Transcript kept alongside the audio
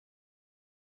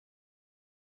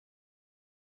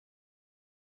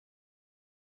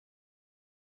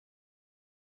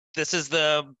this is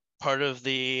the part of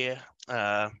the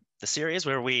series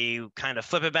where we kind of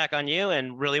flip it back on you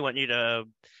and really want you to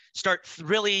start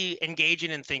really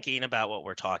engaging and thinking about what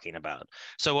we're talking about.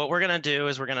 So what we're going to do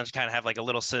is we're going to kind of have like a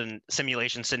little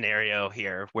simulation scenario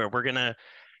here where we're going to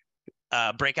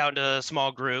break out into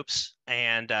small groups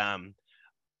and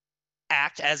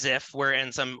act as if we're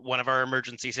in one of our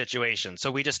emergency situations.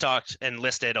 So we just talked and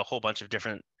listed a whole bunch of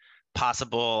different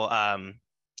possible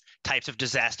types of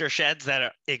disaster sheds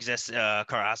that exist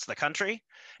across the country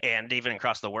and even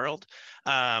across the world.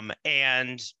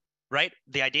 And right,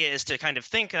 the idea is to kind of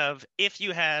think of if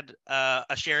you had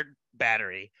a shared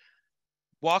battery,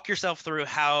 walk yourself through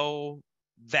how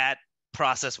that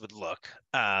process would look.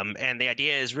 And the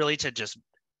idea is really to just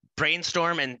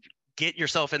brainstorm and get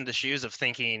yourself in the shoes of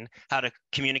thinking how to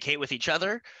communicate with each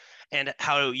other and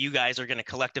how you guys are going to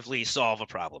collectively solve a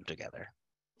problem together.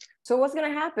 So what's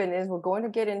going to happen is we're going to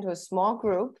get into a small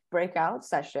group breakout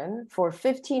session for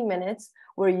 15 minutes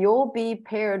where you'll be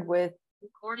paired with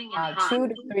 2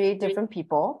 to 3 different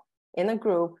people in a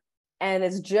group. And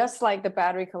it's just like the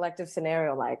battery collective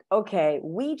scenario. Like, okay,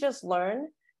 we just learned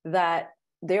that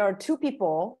there are 2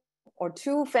 people or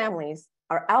 2 families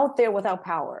are out there without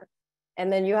power.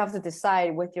 And then you have to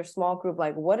decide with your small group,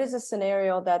 like, what is a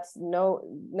scenario that's no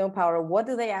power? What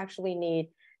do they actually need?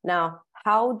 Now,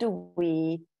 how do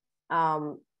we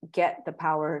get the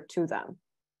power to them?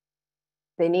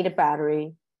 They need a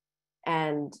battery,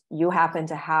 and you happen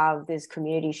to have this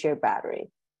community shared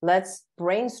battery. Let's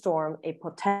brainstorm a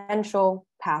potential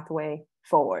pathway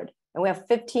forward. And we have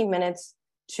 15 minutes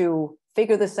to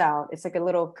figure this out. It's like a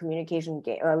little communication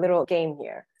game, a little game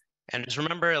here. And just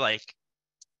remember, like,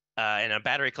 in a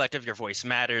battery collective, your voice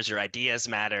matters, your ideas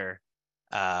matter,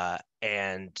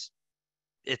 and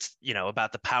it's,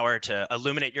 about the power to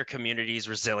illuminate your community's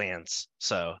resilience.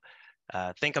 So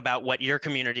think about what your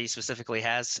community specifically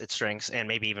has, its strengths and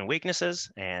maybe even weaknesses,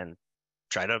 and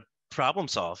try to problem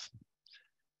solve.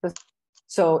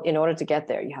 So in order to get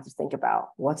there, you have to think about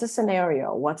what's a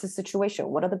scenario, what's a situation,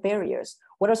 what are the barriers,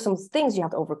 what are some things you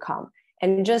have to overcome,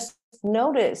 and just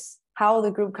notice how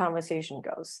the group conversation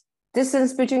goes.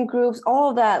 Distance between groups,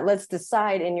 all of that, let's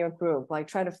decide in your group, like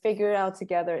try to figure it out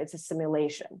together. It's a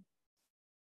simulation.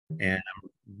 And I'm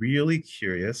really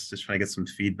curious, just trying to get some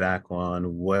feedback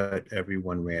on what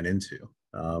everyone ran into.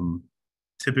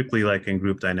 Typically, like in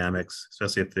group dynamics,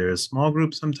 especially if there's small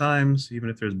groups sometimes, even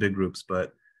if there's big groups,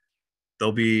 but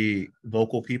there'll be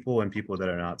vocal people and people that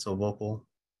are not so vocal.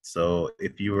 So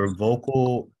if you were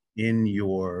vocal in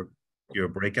your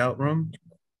breakout room,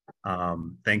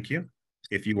 thank you.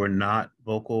 If you were not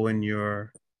vocal in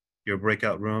your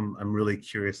breakout room, I'm really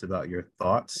curious about your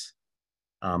thoughts.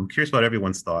 I'm curious about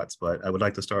everyone's thoughts, but I would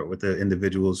like to start with the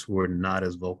individuals who are not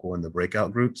as vocal in the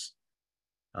breakout groups.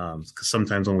 Because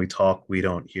sometimes when we talk, we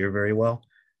don't hear very well.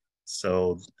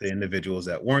 So the individuals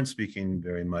that weren't speaking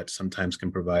very much sometimes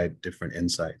can provide different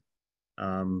insight.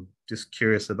 Just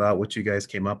curious about what you guys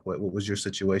came up with. What was your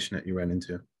situation that you ran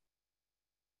into?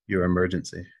 Your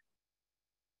emergency?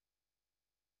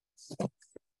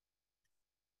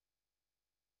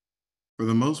 For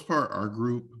the most part, our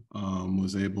group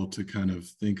was able to kind of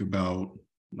think about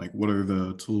like what are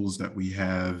the tools that we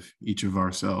have each of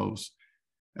ourselves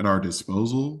at our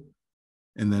disposal,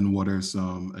 and then what are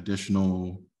some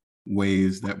additional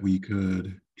ways that we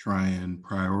could try and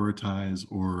prioritize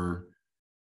or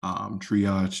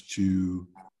triage to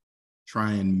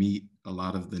try and meet a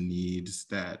lot of the needs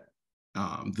that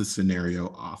the scenario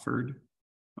offered.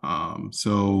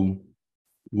 So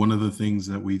one of the things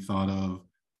that we thought of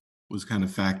was kind of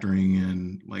factoring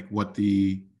in like what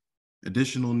the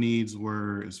additional needs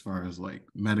were as far as like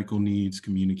medical needs,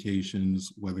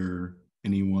 communications, whether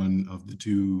any one of the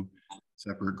 2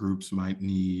 separate groups might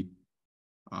need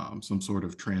some sort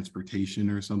of transportation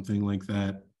or something like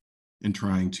that, and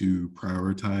trying to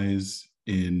prioritize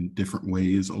in different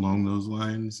ways along those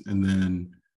lines. And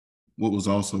then what was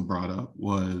also brought up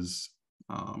was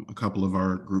a couple of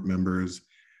our group members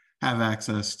have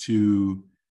access to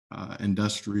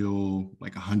industrial,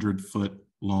 like 100-foot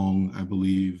long, I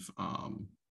believe,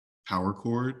 power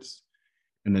cords.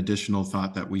 An additional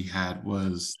thought that we had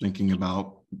was thinking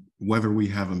about whether we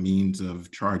have a means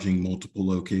of charging multiple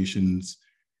locations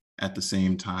at the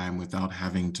same time without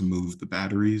having to move the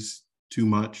batteries too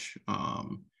much,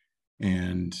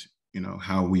 and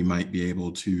how we might be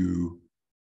able to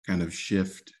kind of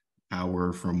shift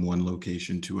power from one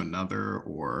location to another,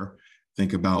 or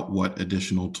think about what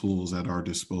additional tools at our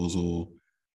disposal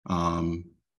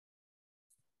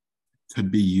could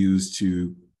be used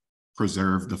to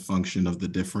preserve the function of the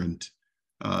different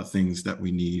things that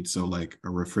we need. So like a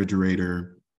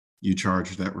refrigerator you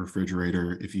charge that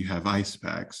refrigerator. If you have ice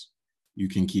packs, you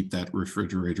can keep that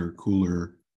refrigerator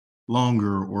cooler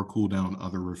longer or cool down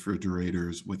other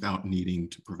refrigerators without needing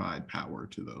to provide power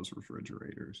to those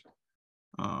refrigerators.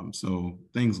 So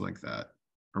things like that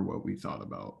are what we thought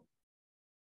about.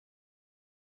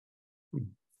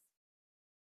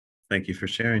 Thank you for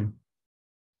sharing.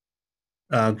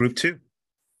 Group 2,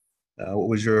 what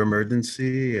was your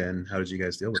emergency and how did you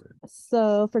guys deal with it?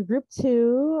 So for group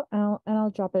 2,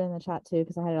 I'll drop it in the chat too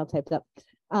because I had it all typed up.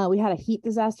 We had a heat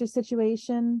disaster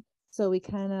situation. So we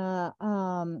kind of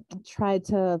tried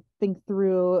to think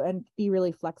through and be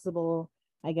really flexible,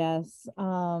 I guess.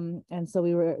 And so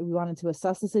we wanted to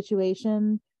assess the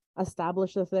situation,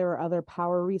 establish if there were other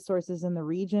power resources in the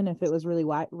region, if it was really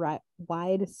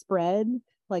widespread,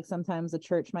 like sometimes the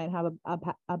church might have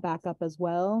a backup as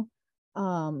well.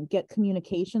 Get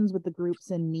communications with the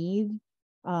groups in need.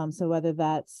 So whether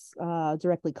that's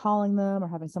directly calling them or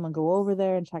having someone go over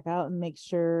there and check out and make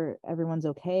sure everyone's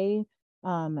okay.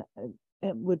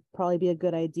 It would probably be a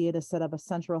good idea to set up a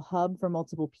central hub for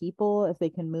multiple people if they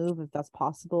can move, if that's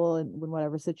possible, and in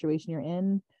whatever situation you're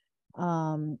in.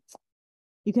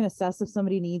 You can assess if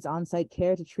somebody needs on-site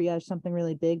care to triage something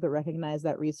really big, but recognize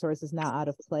that resource is now out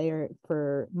of play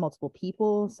for multiple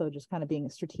people. So just kind of being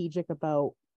strategic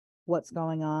about what's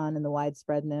going on and the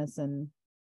widespreadness and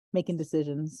making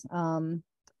decisions.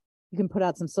 You can put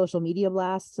out some social media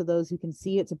blasts to those who can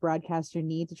see it to broadcast your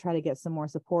need to try to get some more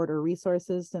support or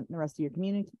resources to the rest of your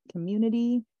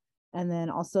community. And then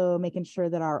also making sure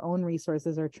that our own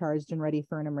resources are charged and ready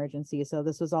for an emergency. So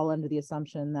this was all under the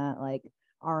assumption that like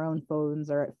our own phones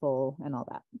are at full and all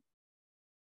that.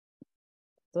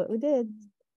 That's what we did.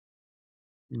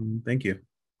 Thank you.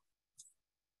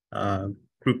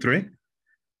 Group 3,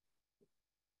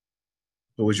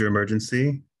 what was your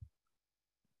emergency?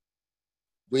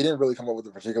 We didn't really come up with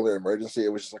a particular emergency. It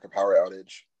was just like a power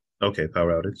outage. Okay,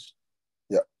 power outage.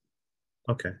 Yeah.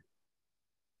 Okay.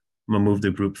 I'm gonna move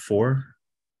to group 4.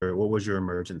 What was your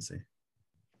emergency?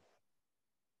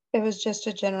 It was just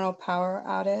a general power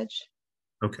outage.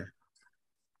 Okay.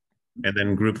 And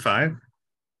then group 5?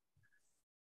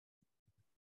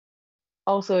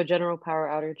 Also a general power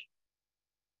outage.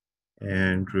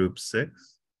 And group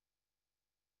 6?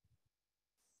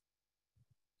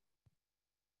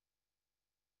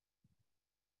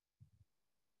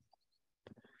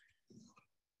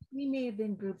 We may have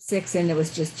been group 6 and it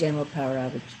was just general power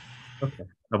outage. Okay.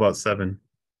 How about 7?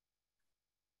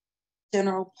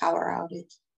 General power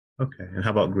outage. Okay. And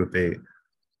how about group 8?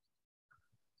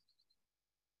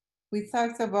 We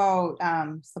talked about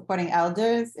supporting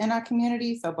elders in our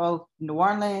community. So both New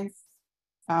Orleans,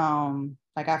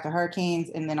 like after hurricanes,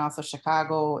 and then also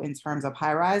Chicago in terms of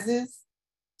high rises.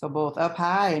 So both up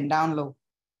high and down low.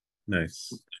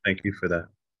 Nice. Thank you for that.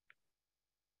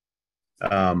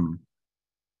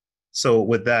 So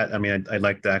with that, I mean, I'd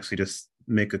like to actually just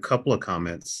make a couple of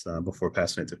comments before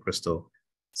passing it to Crystal.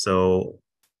 So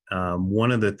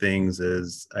one of the things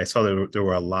is I saw there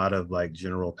were a lot of like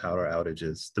general power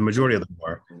outages. The majority of them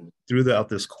were. Throughout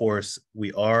this course,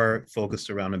 we are focused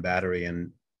around a battery,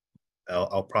 and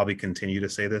I'll probably continue to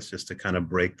say this just to kind of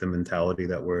break the mentality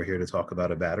that we're here to talk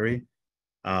about a battery.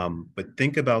 But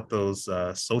think about those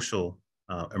social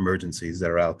emergencies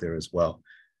that are out there as well.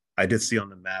 I did see on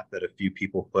the map that a few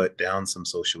people put down some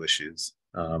social issues.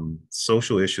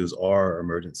 Social issues are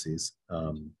emergencies.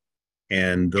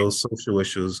 And those social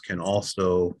issues can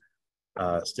also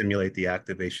stimulate the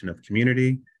activation of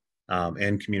community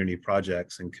and community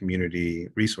projects and community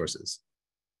resources.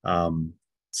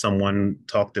 Someone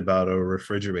talked about a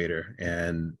refrigerator,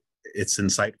 and it's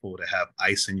insightful to have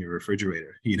ice in your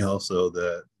refrigerator, you know, so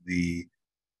the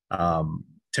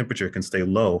temperature can stay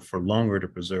low for longer to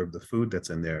preserve the food that's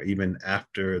in there, even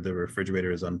after the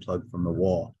refrigerator is unplugged from the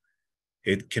wall.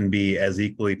 It can be as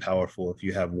equally powerful if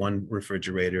you have one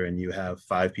refrigerator and you have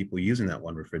 5 people using that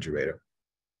one refrigerator.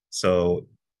 So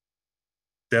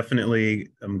definitely,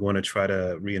 I'm going to try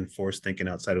to reinforce thinking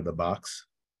outside of the box.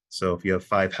 So if you have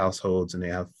 5 households and they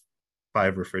have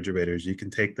 5 refrigerators, you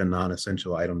can take the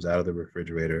non-essential items out of the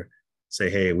refrigerator, say,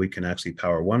 hey, we can actually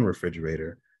power one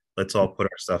refrigerator. Let's all put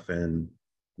our stuff in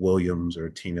Williams or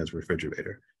Tina's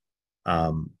refrigerator.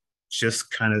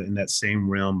 Just kind of in that same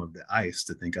realm of the ice,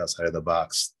 to think outside of the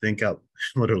box,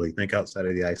 literally think outside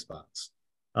of the ice box.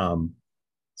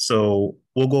 So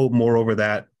we'll go more over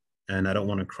that, and I don't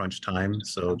want to crunch time.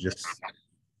 So just a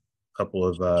couple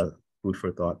of food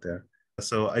for thought there.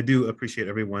 So I do appreciate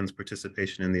everyone's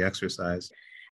participation in the exercise.